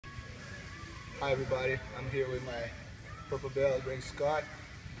Hi everybody, I'm here with my purple belt, Greg Scott.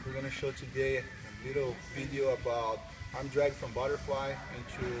 We're going to show today a little video about arm drag from butterfly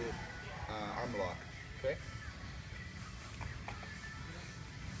into arm lock. Okay?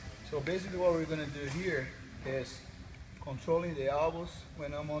 So basically what we're going to do here is controlling the elbows.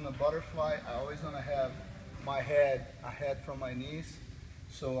 When I'm on a butterfly, I always want to have my head ahead from my knees,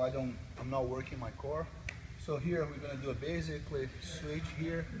 so I'm not working my core. So here we're going to do a basically switch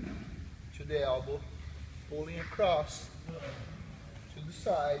here to the elbow, pulling across to the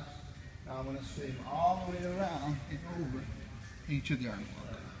side. Now I'm going to swing all the way around and over into the arm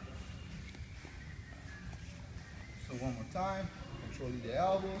lock. So one more time, controlling the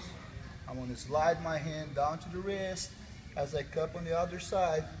elbows. I'm going to slide my hand down to the wrist as I cup on the other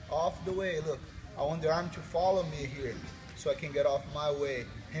side, off the way. Look, I want the arm to follow me here so I can get off my way.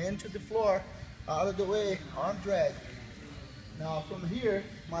 Hand to the floor, out of the way, arm drag. Now from here,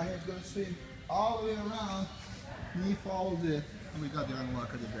 my hand's going to swing all the way around, knee follows it, and we got the arm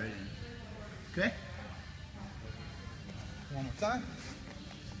lock at the very end. Okay? One more time.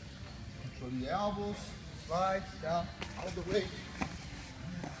 Control the elbows, slide down, out of the way.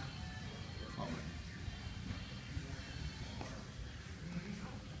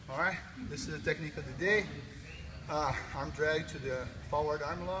 Alright, this is the technique of the day. Arm drag to the forward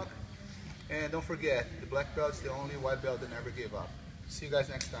arm lock. And don't forget, the black belt is the only white belt that never gave up. See you guys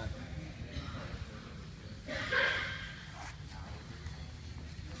next time.